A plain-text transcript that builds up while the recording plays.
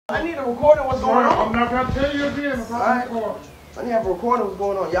I need a recording what's going on. I'm not gonna tell you again about I need to have a recording what's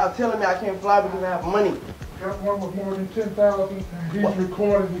going on. Y'all telling me I can't fly because I have money. That one was more than 10,000 and he's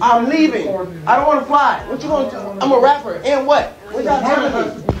recording. I'm leaving. I don't want to fly. What you gonna do? I'm a rapper. And what? What y'all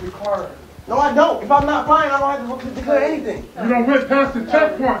telling me? No, I don't. If I'm not flying, I don't have to declare anything. You don't went past the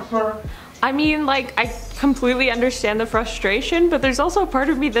checkpoint, sir. I mean, like, I completely understand the frustration, but there's also a part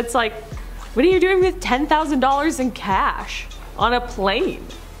of me that's like, what are you doing with $10,000 in cash on a plane?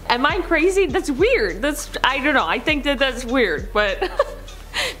 Am I crazy? That's weird. I don't know. I think that's weird, but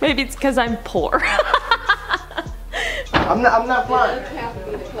maybe it's because I'm poor. I'm not flying. It doesn't have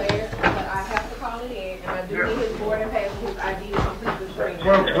to be declared, but I have to call it in, and I do need his boarding pass and his ID to complete the screening.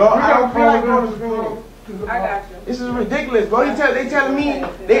 Well, I don't feel like going to school. I got you. This is ridiculous, bro. They telling me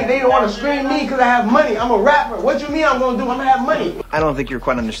they don't want to screen me because I have money. I'm a rapper. What you mean I'm going to do? I'm going to have money. I don't think you're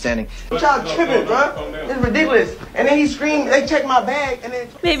quite understanding. Y'all tripping, bro. It's ridiculous. And then he screamed, they checked my bag, and then...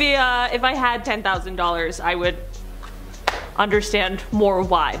 Maybe if I had $10,000, I would understand more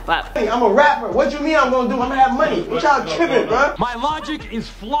why, but... I'm a rapper. What you mean I'm going to do? I'm going to have money. What y'all tripping, bro? My logic is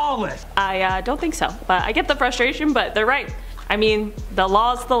flawless. I don't think so, but I get the frustration, but they're right. I mean, the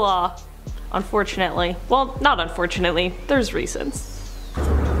law's the law. Unfortunately. Well, not unfortunately. There's reasons.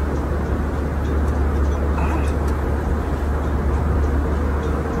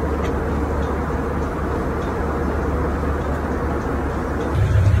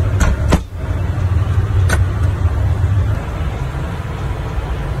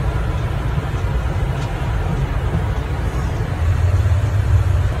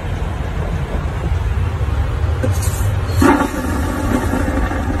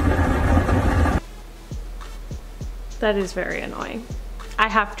 That is very annoying. I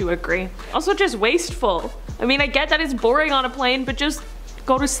have to agree. Also just wasteful. I mean, I get that it's boring on a plane, but just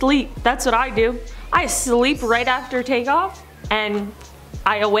go to sleep. That's what I do. I sleep right after takeoff and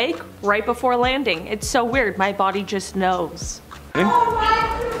I awake right before landing. It's so weird. My body just knows.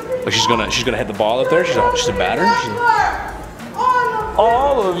 Oh, she's gonna hit the ball up there. She's a batter.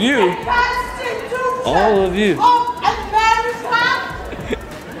 All of you. All of you.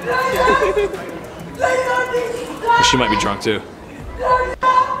 She might be drunk too.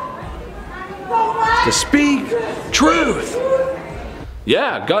 To speak truth.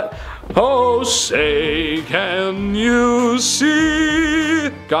 Yeah, God. Oh, say, can you see?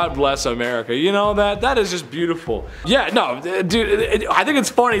 God bless America. You know, that is just beautiful. Yeah, no, dude, I think it's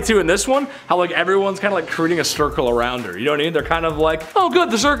funny too in this one, how like everyone's kind of like creating a circle around her. You know what I mean? They're kind of like, oh good,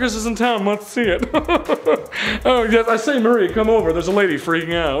 the circus is in town, let's see it. Oh yes, I say Marie, come over, there's a lady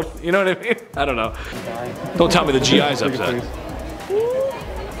freaking out. You know what I mean? I don't know. Don't tell me the GI's upset.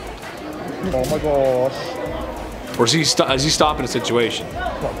 Oh my gosh. Or is he stopping a situation? Do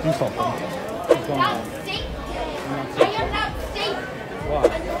something. Not safe. I am not safe.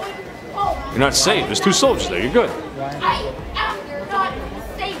 Why? You're not safe. There's two soldiers there. You're good. I am not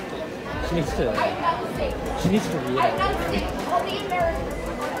safe. She needs to. I am not safe. She needs to read. I am not safe. Only Americans.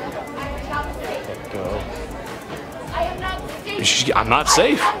 I am not safe. Go. I am not safe. I'm not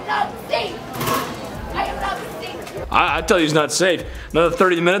safe. I am not safe. I am not safe. I tell you he's not safe. Another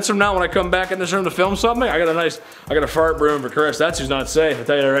 30 minutes from now when I come back in this room to film something, I got a fart broom for Chris. That's who's not safe. I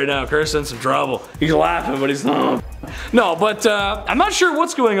tell you that right now. Chris is in some trouble. He's laughing, but he's not. No, but I'm not sure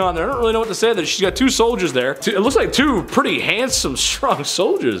what's going on there. I don't really know what to say there. She's got two soldiers there. It looks like two pretty handsome, strong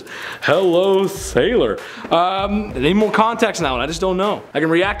soldiers. Hello, sailor. I need more context now, and I just don't know. I can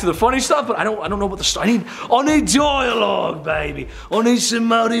react to the funny stuff, but I don't know what the story. I need dialogue, baby. I need some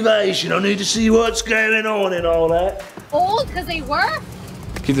motivation. I need to see what's going on and all that. Old because they were?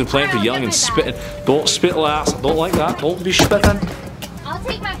 Keep them playing for young and spitting. Don't spit last. Don't like that. Don't be spitting. I'll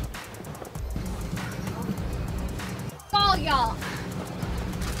take my all y'all.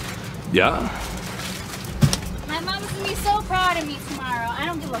 Yeah. My mom's gonna be so proud of me tomorrow. I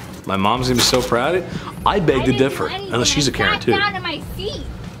don't give a fuck. My mom's gonna be so proud of you. I beg to differ. Unless she's a Karen too. I sat down to my feet.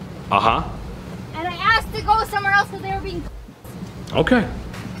 Uh-huh. And I asked to go somewhere else because they were being. Okay.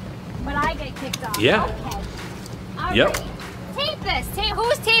 But I get kicked off. Yeah. Okay. All Yep. right. Tape this.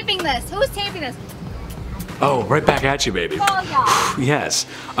 Who's taping this? Who's taping this? Oh, right back at you, baby. All y'all. Yes.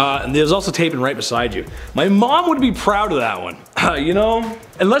 And there's also taping right beside you. My mom would be proud of that one. You know?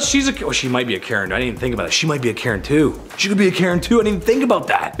 Unless she's a, well, she might be a Karen. I didn't even think about it. She might be a Karen too. She could be a Karen too. I didn't even think about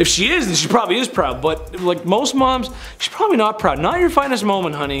that. If she is, then she probably is proud. But like most moms, she's probably not proud. Not your finest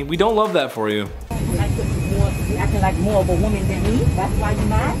moment, honey. We don't love that for you. Acting like more of a woman than me. That's why you're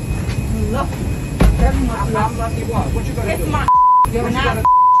mad. Look. I'm lucky what you gonna do? You're not.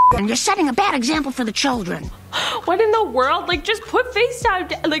 And you're setting a bad example for the children. What in the world? Like, just put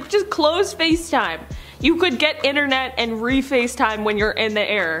FaceTime, like, just close FaceTime. You could get internet and re-FaceTime when you're in the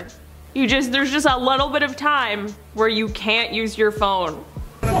air. There's just a little bit of time where you can't use your phone.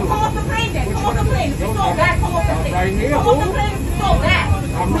 Come off the plane then. Come off the plane. Come off the plane. Come off the plane. Come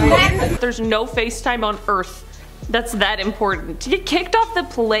back. There's no FaceTime on Earth that's that important. To get kicked off the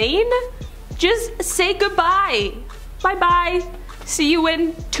plane? Just say goodbye. Bye-bye. See you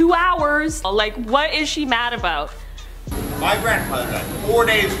in 2 hours. Like, what is she mad about? My grandfather died 4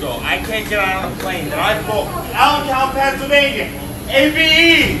 days ago. I can't get out on a plane. And I booked Allentown, Pennsylvania.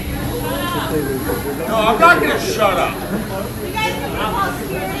 ABE. No, I'm not gonna shut up.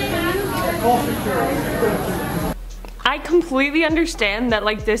 I completely understand that,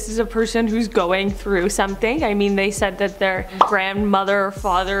 like, this is a person who's going through something. I mean, they said that their grandmother or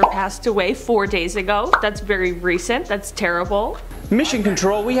father passed away 4 days ago. That's very recent. That's terrible. Mission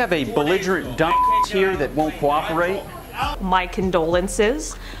Control, we have a belligerent dump here that won't cooperate. My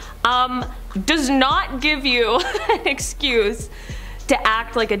condolences. Does not give you an excuse to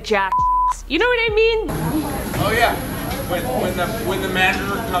act like a jack. You know what I mean? Oh yeah. When the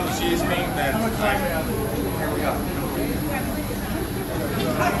manager comes sees me, then here we go.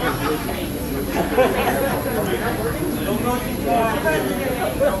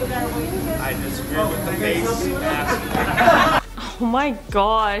 I disagree with the face. Oh my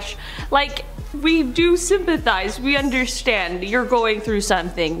gosh. Like, we do sympathize. We understand you're going through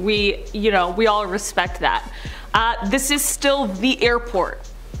something. We all respect that. This is still the airport.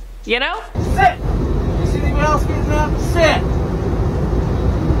 You know? Sit! You see anyone else getting up? Sit!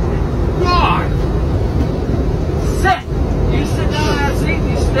 God! Sit! You sit down in that seat and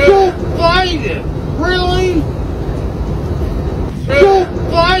you stay. Don't find it! Really? Don't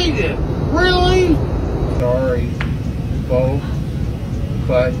find it! Really? Sorry, folks,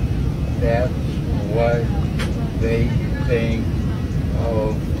 but that's what they think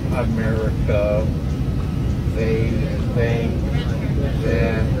of America. They think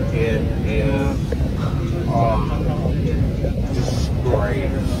that it is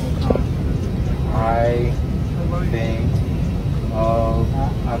disgrace. I think of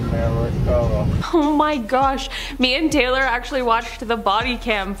America. Oh my gosh. Me and Taylor actually watched the body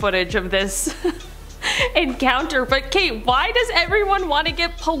cam footage of this encounter. But Kate, why does everyone want to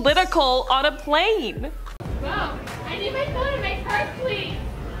get political on a plane? Mom, I need my phone in my purse, please.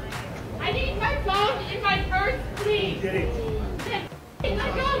 I need my phone in my purse, please. Get it.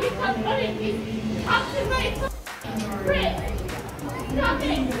 Let go, you stop putting these cups in my wrist. Stop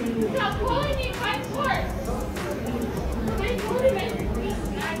it. Stop pulling me in my purse. My phone in my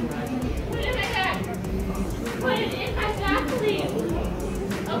put it in my bag. Put it in my bag, please.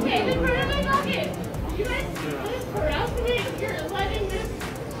 Okay, then put it in my pocket. You guys put this harassment. You're letting this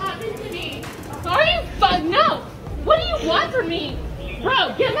happen to me. Sorry? Fuck no. What do you want from me?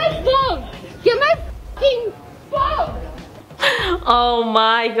 Bro, get my phone. Get my fucking phone. Oh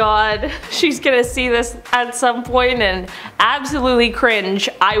my god. She's gonna see this at some point and absolutely cringe,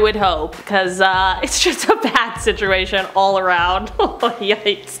 I would hope, because it's just a bad situation all around. Oh,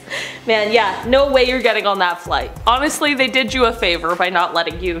 yikes. Man, yeah, no way you're getting on that flight. Honestly, they did you a favor by not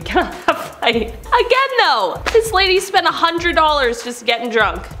letting you get on that flight. Again though, this lady spent $100 just getting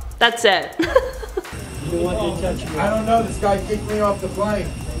drunk. That's it. I don't know, this guy kicked me off the plane.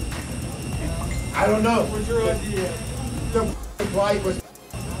 I don't know. What's your idea? The flight was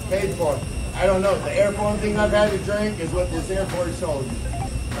paid for. I don't know. The airport thing I've had to drink is what this airport sold me.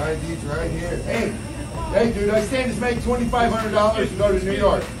 ID's right here. Hey, dude, I stand to make $2,500 to go to New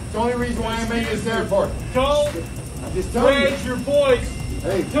York. It's the only reason why I'm in this airport. Don't raise your voice to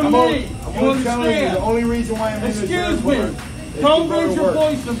me. I'm only telling you the only reason why I'm in this airport. Excuse me. Don't raise your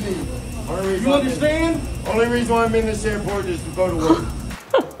voice to me. You understand? Only reason why I'm in this airport is to go to work.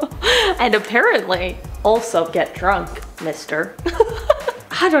 And apparently also get drunk, mister.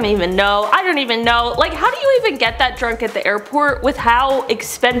 I don't even know. Like, how do you even get that drunk at the airport with how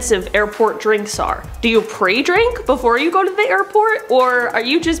expensive airport drinks are? Do you pre-drink before you go to the airport? Or are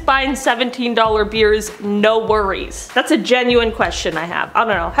you just buying $17 beers, no worries? That's a genuine question I have. I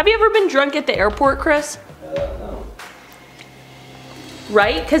don't know. Have you ever been drunk at the airport, Chris? No.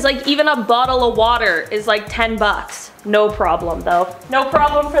 Right? Because like even a bottle of water is like 10 bucks. No problem though. No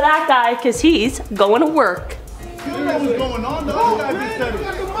problem for that guy because he's going to work. You don't know what's going on though.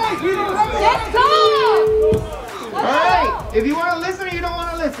 Let's go! Alright, if you want to listen or you don't want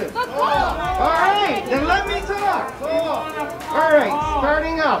to listen. Let's go! Alright, then let me talk. Alright,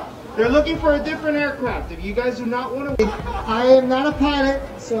 starting up. They're looking for a different aircraft. If you guys do not want to... I am not a pilot,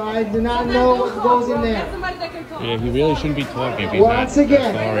 so I do not know what goes in there. Yeah, he really shouldn't be talking. Once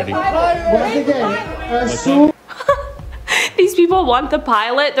again, assume... These people want the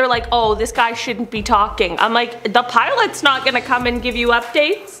pilot. They're like, oh, this guy shouldn't be talking. I'm like, the pilot's not gonna come and give you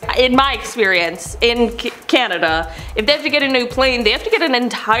updates. In my experience, in Canada, if they have to get a new plane, they have to get an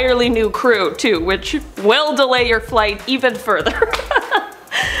entirely new crew too, which will delay your flight even further.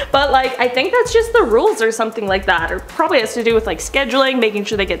 But like, I think that's just the rules or something like that. Or probably has to do with like scheduling, making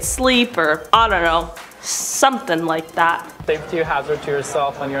sure they get sleep, or I don't know, something like that. Safety hazard to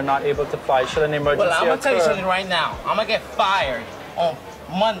yourself when you're not able to fly should an emergency Well, I'm gonna tell you occur. something right now. I'm gonna get fired on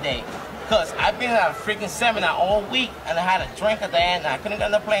Monday because I've been at a freaking seminar all week and I had a drink at the end and I couldn't get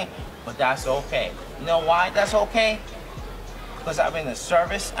on the plane, but that's okay. You know why that's okay? Because I've been in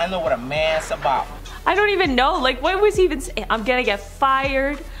service. I know what a man's about. I don't even know, like, what was he even saying? I'm gonna get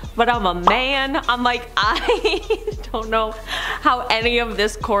fired, but I'm a man. I'm like, I don't know how any of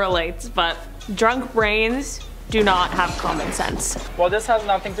this correlates, but drunk brains do not have common sense. Well, this has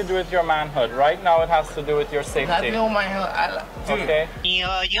nothing to do with your manhood. Right now, it has to do with your safety. Nothing on my head. Okay.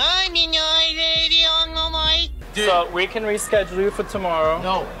 So we can reschedule you for tomorrow.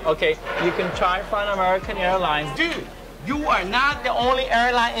 No. Okay. You can try for an American Airlines. Dude, you are not the only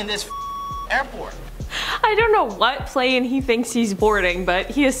airline in this airport. I don't know what plane he thinks he's boarding, but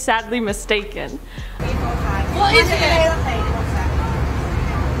he is sadly mistaken. What is it?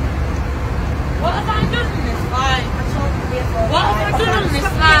 What have I done in this flight? What have I done in this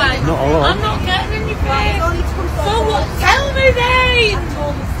flight? I'm not getting anything. So what? Tell me then!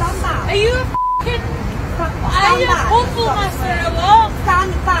 Are you a f***ing... Are you a puzzle master or what?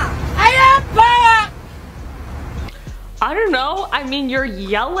 Stand back. I am back! I don't know, I mean, you're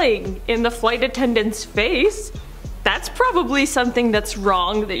yelling in the flight attendant's face. That's probably something that's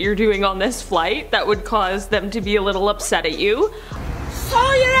wrong that you're doing on this flight that would cause them to be a little upset at you.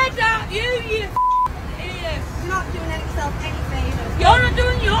 Saw your head out, you idiot. You're not doing yourself any favours. You're not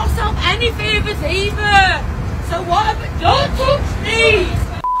doing yourself any favours either. So what have don't touch me.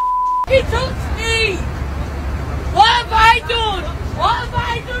 You touch me. What have I done? What have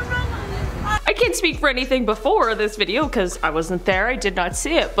I done wrong? I can't speak for anything before this video because I wasn't there, I did not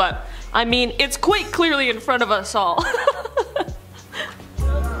see it, but I mean, it's quite clearly in front of us all.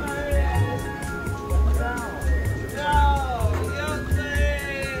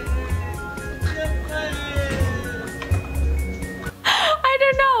 I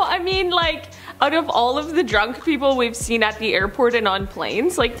don't know, I mean, like, out of all of the drunk people we've seen at the airport and on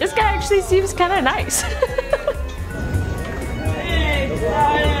planes, like, this guy actually seems kind of nice.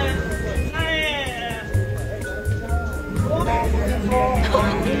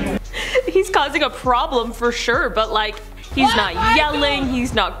 He's causing a problem for sure, but like, he's not yelling,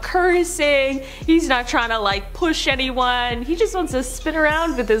 he's not cursing, he's not trying to like push anyone. He just wants to spin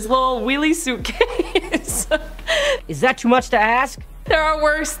around with his little wheelie suitcase. Is that too much to ask? There are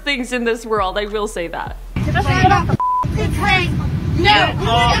worse things in this world, I will say that. Get off the plane! No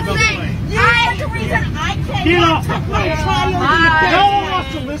one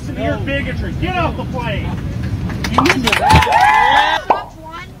wants to listen to your bigotry. Get off the plane!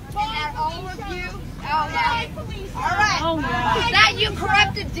 That you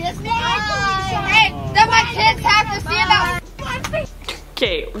corrupted Disney? Hey, then my kids have to see about.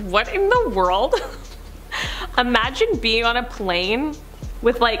 Okay, what in the world? Imagine being on a plane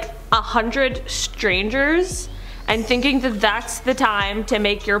with like 100 strangers and thinking that that's the time to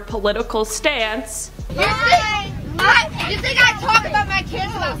make your political stance. You think I talk about my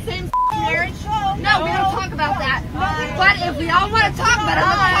kids about same marriage? No, we don't talk about that. But if we all want to talk about it,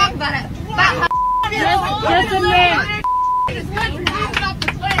 let's talk about it. About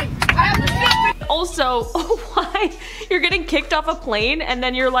Also, why you're getting kicked off a plane and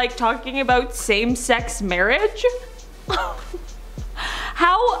then you're like talking about same-sex marriage?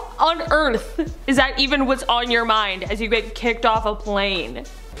 How on earth is that even what's on your mind as you get kicked off a plane?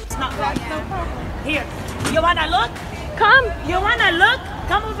 It's not right. No problem. Here, you wanna look? Come. You wanna look?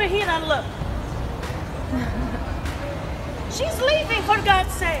 Come over here and look. She's leaving, for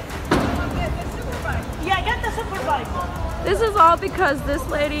God's sake. Yeah, get the supervisor. This is all because this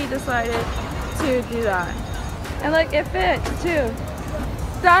lady decided to do that. And look, it fits too.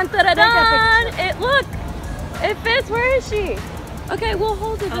 Dun, da, da, da, dun. It look, it fits. Where is she? Okay, we'll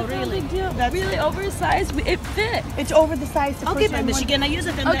hold it. That's not a big deal. That's really oversized. It fit. It's over the size. Okay, but she gonna use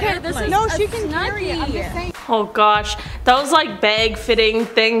it in the Okay, this is no, she can carry it. I'm just saying. Oh gosh, those like bag fitting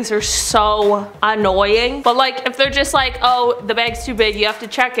things are so annoying. But like if they're just like, oh, the bag's too big, you have to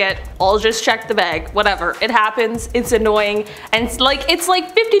check it, I'll just check the bag, whatever. It happens, it's annoying, and it's like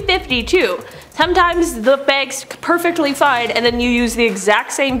 50-50 too. Sometimes the bag's perfectly fine and then you use the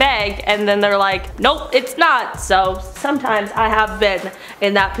exact same bag and then they're like, nope, it's not. So sometimes I have been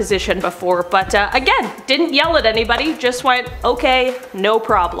in that position before, but again, didn't yell at anybody, just went, okay, no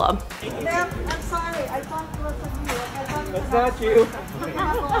problem. Ma'am, I'm sorry, I thought it was you. That's not you.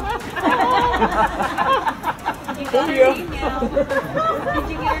 There you go. Did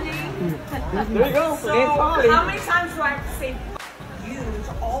you get her name? There you go. So, how many times do I have to say you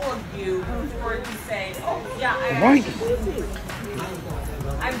to all of you before you say, oh yeah,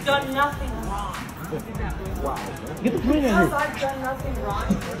 I've done nothing wrong. Wow. Get the plane out here. I've done nothing wrong.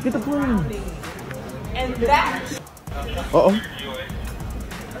 Get the plane. And that. Uh-oh.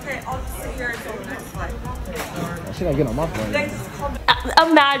 Okay, I'll just sit here until the next flight. Should I get on my plane?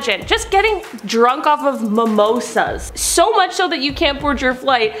 Imagine just getting drunk off of mimosas, so much so that you can't board your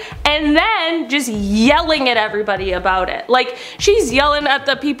flight, and then just yelling at everybody about it. Like, she's yelling at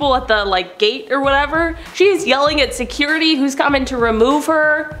the people at the like gate or whatever. She's yelling at security who's coming to remove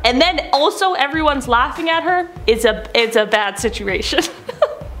her, and then also everyone's laughing at her. It's a bad situation.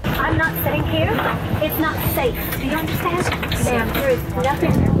 I'm not sitting here. It's not safe. Do you understand? Ma'am, there is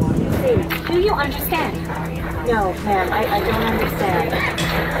nothing safe. Do you understand? No, ma'am, I don't understand.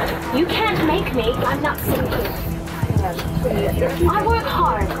 You can't make me. I'm not sitting here. Ma'am, please. I work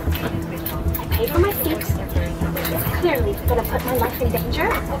hard. I pay for my seat. It's clearly gonna put my life in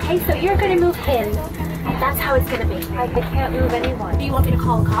danger. Okay, so you're gonna move him. That's how it's gonna be. I can't move anyone. Do you want me to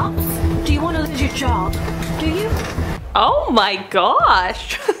call cops? Do you want to lose your job? Do you? Oh my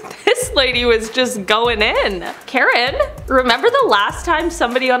gosh. This lady was just going in. Karen, remember the last time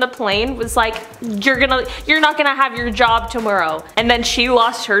somebody on a plane was like, you're not gonna have your job tomorrow, and then she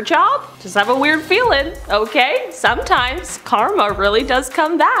lost her job? Just have a weird feeling, okay? Sometimes karma really does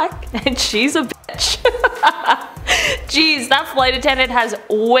come back, and she's a bitch. Jeez, that flight attendant has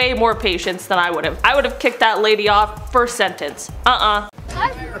way more patience than I would have. I would have kicked that lady off first sentence.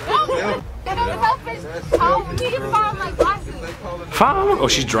 Oh,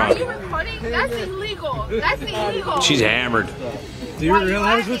 she's drunk. Are you recording? That's illegal. That's illegal. She's hammered. Do you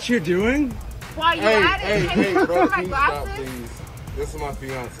realize what you're doing? Why you at it? Can you bro, my glasses? This is my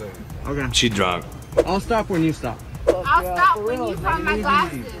fiance. Okay. She's drunk. I'll stop when you stop. I'll stop when you find my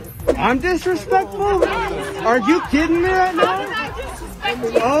glasses. I'm disrespectful? Are you kidding me right now? How did I disrespect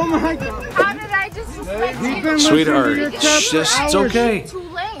you? Oh my god. How did I disrespect you? Sweetheart, it's okay. Too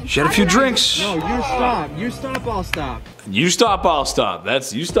late. She had a few drinks. No, you stop. You stop, I'll stop. You stop, I'll stop.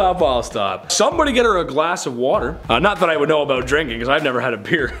 That's you stop, I'll stop. Somebody get her a glass of water. Not that I would know about drinking, because I've never had a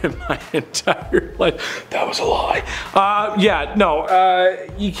beer in my entire life. That was a lie. Yeah, no,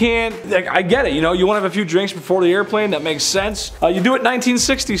 you can't, like, I get it, you know, you want to have a few drinks before the airplane, that makes sense. You do it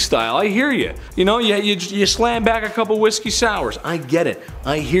 1960s style, I hear you. You know, you slam back a couple whiskey sours. I get it,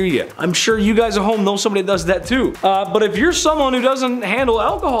 I hear you. I'm sure you guys at home know somebody that does that too. But if you're someone who doesn't handle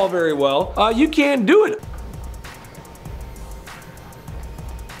alcohol very well, you can't do it.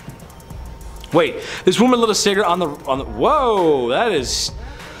 Wait, this woman lit a cigarette on the, whoa, that is,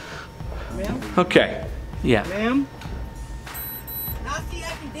 okay, yeah. Ma'am? Not see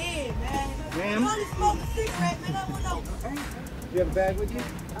I did, man. Ma'am? You only smoke a cigarette, man. I don't know. You have a bag with you?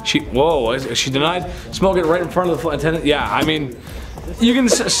 Whoa, she denied smoking right in front of the flight attendant? Yeah, I mean, you can, a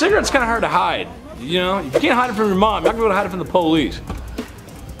cigarette's kind of hard to hide. You know, you can't hide it from your mom, you're not gonna be able to hide it from the police.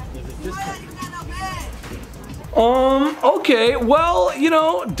 Okay, well, you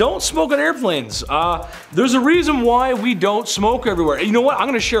know, don't smoke on airplanes. There's a reason why we don't smoke everywhere. You know what, I'm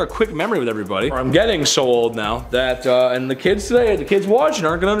gonna share a quick memory with everybody. I'm getting so old now that, and the kids today, the kids watching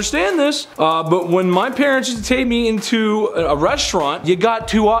aren't gonna understand this, but when my parents used to take me into a restaurant, you got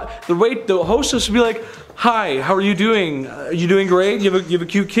to, the hostess would be like, hi, how are you doing? Are you doing great? You have a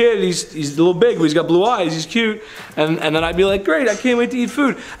cute kid. He's a little big, but he's got blue eyes. He's cute. And then I'd be like, great, I can't wait to eat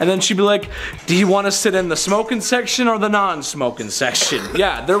food. And then she'd be like, do you want to sit in the smoking section or the non-smoking section?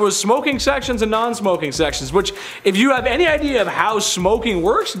 Yeah, there was smoking sections and non-smoking sections, which if you have any idea of how smoking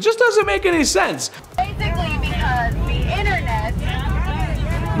works, it just doesn't make any sense. Basically because the internet.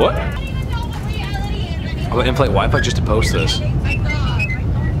 What? I'm gonna in-flight Wi-Fi just to post this.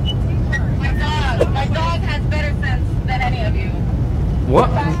 My dog has better sense than any of you. What?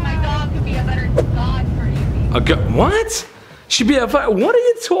 In fact, my dog could be a better dog for you. What? She'd be what are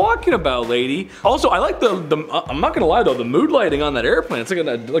you talking about, lady? Also, I like the I'm not gonna lie though, the mood lighting on that airplane, it's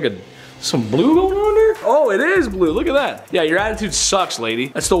like some blue going on there. Oh, it is blue. Look at that. Yeah, your attitude sucks, lady.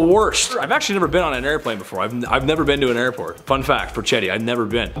 That's the worst. I've actually never been on an airplane before. I've never been to an airport. Fun fact for Chetty, I've never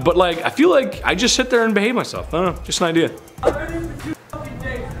been. But like, I feel like I just sit there and behave myself. I don't know, just an idea. I've been here for 2 fucking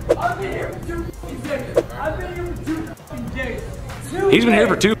days. I've been here for 2 fucking days. I've been here for 2 fucking days. He's been here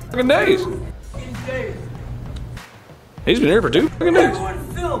for 2 fucking days. He's been here for 2 fucking days. Everyone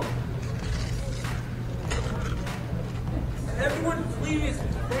film. Everyone please,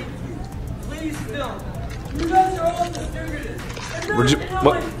 thank you. Please film. You guys are all distributed.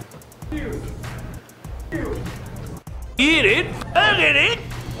 What? Get it? I get it.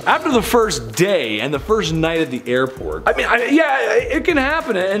 After the first day and the first night at the airport, I mean, yeah, it can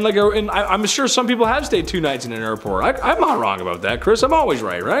happen, and like, I'm sure some people have stayed 2 nights in an airport. I'm not wrong about that, Chris. I'm always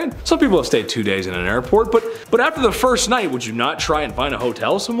right? Some people have stayed 2 days in an airport, but after the first night, would you not try and find a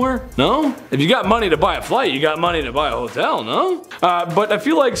hotel somewhere? No? If you got money to buy a flight, you got money to buy a hotel, no? But I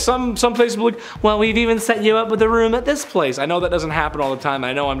feel like some places will be like, well, we've even set you up with a room at this place. I know that doesn't happen all the time.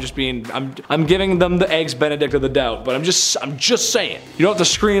 I know I'm just being, I'm giving them the eggs Benedict of the doubt, but I'm just saying. You don't have to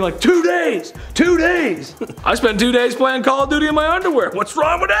scream like 2 days, 2 days. I spent 2 days playing Call of Duty in my underwear. What's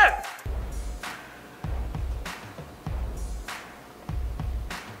wrong with that?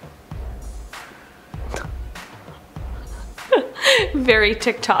 Very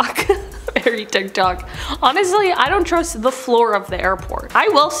TikTok. Very TikTok. Honestly, I don't trust the floor of the airport. I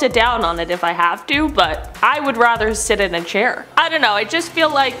will sit down on it if I have to, but I would rather sit in a chair. I don't know, I just feel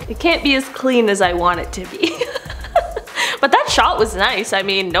like it can't be as clean as I want it to be. But that shot was nice. I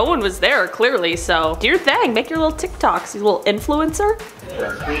mean, no one was there, clearly, so do your thing. Make your little TikToks, you little influencer.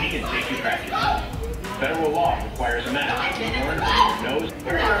 For screening and safety practices, federal law requires a mask.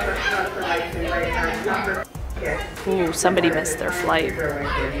 Ooh, somebody missed their flight.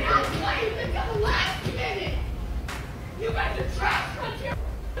 You guys are trash country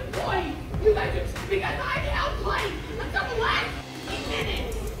employees. You guys are because I outplayed until the last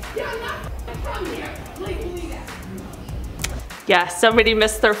minute. Yeah, I'm not from here. Please believe that. Yeah, somebody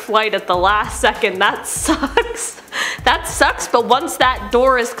missed their flight at the last second. That sucks. That sucks, but once that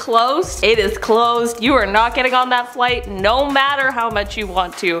door is closed, it is closed. You are not getting on that flight no matter how much you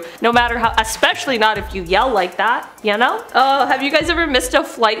want to. No matter how, especially not if you yell like that, you know? Oh, have you guys ever missed a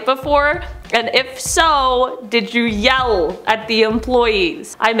flight before? And if so, did you yell at the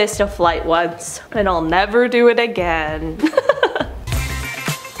employees? I missed a flight once, and I'll never do it again.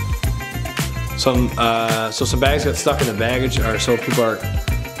 So some bags got stuck in the baggage, or so people are.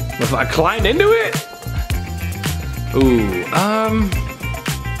 I climbed into it. Ooh,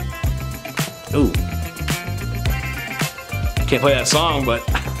 ooh. Can't play that song, but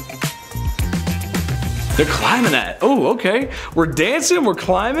they're climbing that. Oh, okay. We're dancing. We're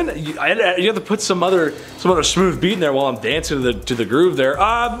climbing. You have to put some other smooth beat in there while I'm dancing to the groove there.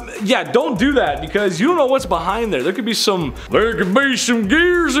 Yeah, don't do that because you don't know what's behind there. There could be some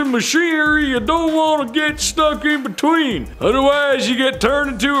gears and machinery you don't want to get stuck in between. Otherwise, you get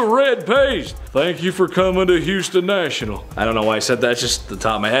turned into a red paste. Thank you for coming to Houston National. I don't know why I said that, it's just the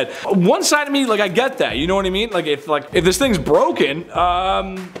top of my head. One side of me, like, I get that. You know what I mean? Like if this thing's broken,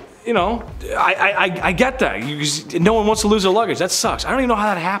 you know, I get that. No one wants to lose their luggage. That sucks. I don't even know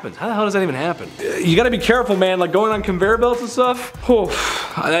how that happens. How the hell does that even happen? You gotta be careful, man. Like going on conveyor belts and stuff. Oh,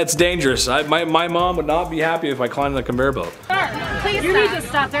 that's dangerous. My mom would not be happy if I climbed the conveyor belt. Please you need to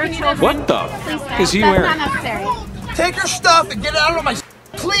stop. There are children. What the? Is he wearing? That's not necessary. Take your stuff and get out of my.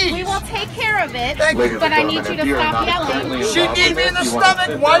 Please. We will take care of it, you. but I need you to stop yelling. She beat me in the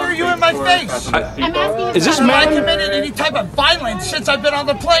stomach. Why are you in my face? I'm asking you. Is this man? man? Have I committed any type of violence since I've been on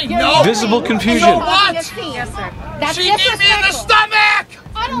the plane? No. Visible confusion. So what? Yes, sir. That's she beat me in the stomach.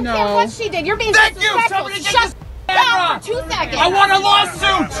 I don't care what she did. You're being Thank you. disrespectful. Somebody get Shut this down for 2 seconds. I want a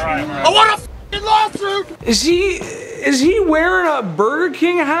lawsuit. I want a f***ing lawsuit. Is he wearing a Burger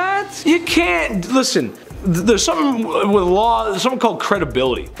King hat? You can't listen. There's something with law, there's something called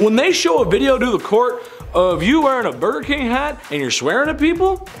credibility. When they show a video to the court of you wearing a Burger King hat and you're swearing at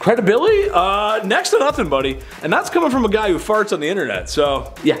people, credibility? Next to nothing, buddy. And that's coming from a guy who farts on the internet.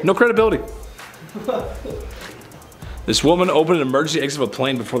 So yeah, no credibility. This woman opened an emergency exit of a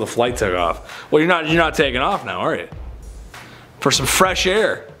plane before the flight took off. Well, you're not taking off now, are you? For some fresh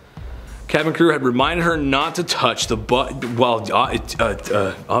air. Cabin crew had reminded her not to touch the butt. Well,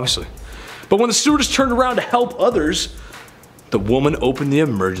 obviously. But when the stewardess turned around to help others, the woman opened the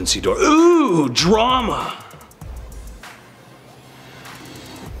emergency door. Ooh, drama.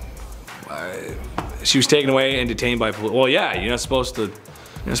 She was taken away and detained by police. Well, yeah, you're not supposed to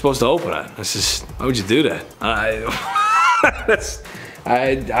open it. That's just, why would you do that?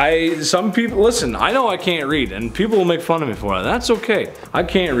 Some people, listen, I know I can't read, and people will make fun of me for that. That's okay. I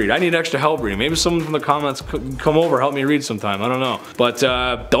can't read. I need extra help reading. Maybe someone from the comments could come over, help me read sometime. I don't know. But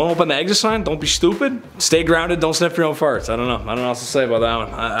don't open the exit sign. Don't be stupid. Stay grounded. Don't sniff your own farts. I don't know. I don't know what else to say about that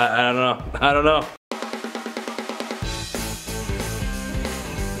one. I don't know. I don't know.